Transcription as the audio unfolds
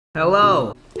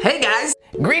Hello. Hey guys.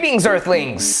 Greetings,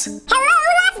 Earthlings. Hello,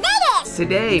 Las Vegas!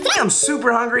 Today, I'm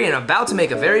super hungry and about to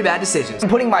make a very bad decision. I'm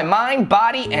putting my mind,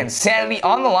 body, and sanity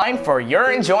on the line for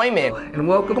your enjoyment. And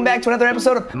welcome back to another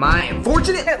episode of My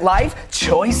Unfortunate Life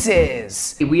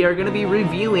Choices. We are going to be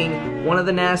reviewing one of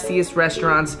the nastiest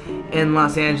restaurants in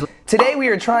Los Angeles. Today we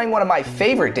are trying one of my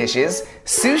favorite dishes,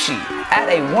 sushi, at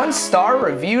a 1-star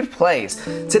reviewed place.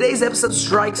 Today's episode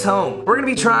strikes home. We're going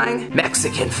to be trying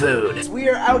Mexican food. We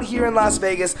are out here in Las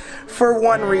Vegas for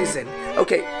one reason.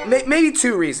 Okay, maybe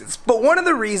two reasons. But one of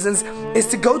the reasons is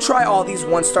to go try all these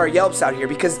 1-star Yelps out here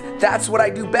because that's what I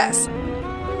do best.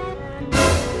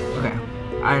 Okay,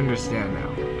 I understand now.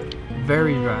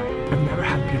 Very dry. I've never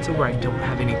had pizza where I don't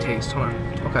have any taste. Hold on.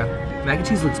 Okay, mac and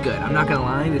cheese looks good. I'm not gonna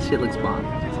lie, this shit looks bomb.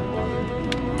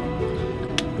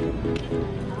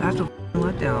 That's a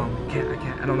letdown.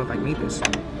 I don't know if I can eat this.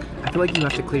 I feel like you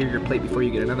have to clear your plate before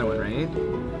you get another one, right?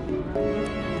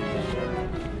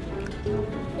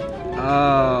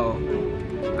 Oh,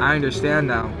 I understand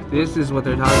now. This is what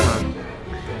they're talking about.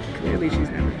 Clearly she's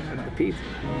never had the pizza,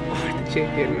 or the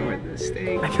chicken, or the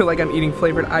steak. I feel like I'm eating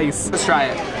flavored ice. Let's try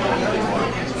it.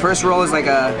 First roll is like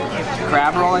a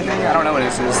crab roll, I think. I don't know what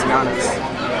this is, to be honest.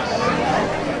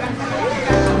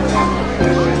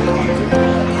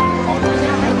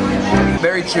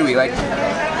 Very chewy, like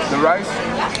the rice,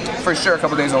 for sure a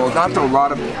couple days old. Not a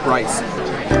lot of rice.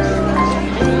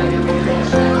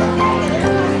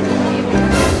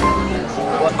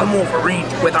 Well, I'm Wolverine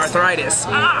with arthritis.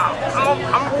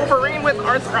 I'm Wolverine with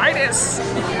arthritis. All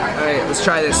right, let's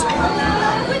try this.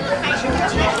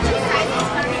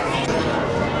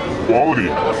 Quality.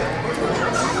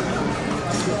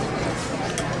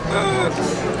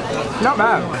 Not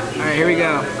bad. All right, here we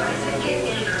go.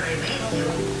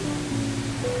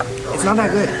 It's not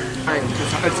that good. Alright,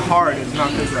 it's hard. It's not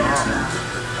good at all.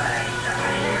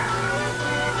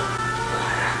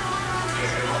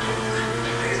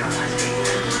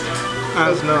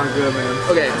 That's not good, man.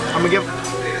 Okay, I'm gonna give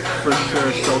for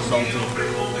sure so salty.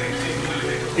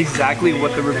 Exactly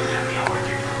what the review.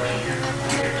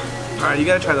 Alright, you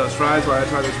gotta try those fries while I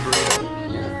try this burrito.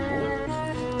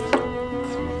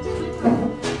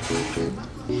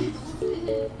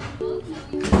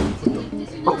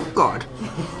 Oh God.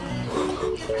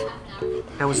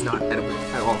 That was not edible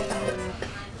at all.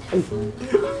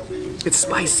 It's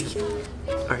spicy.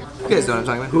 Alright, you guys know what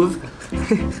I'm talking about.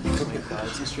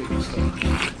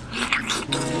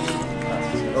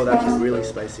 Oh, that's really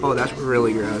spicy. Oh, that's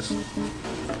really gross.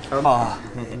 Oh.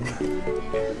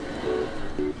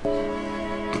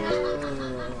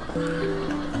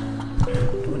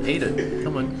 Come on, eat it.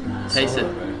 Come on, taste it.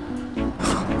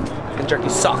 The jerky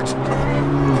sucked.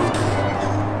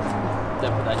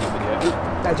 Don't put that in your video.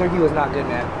 That jerky was not good,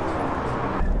 man.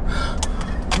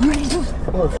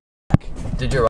 Did your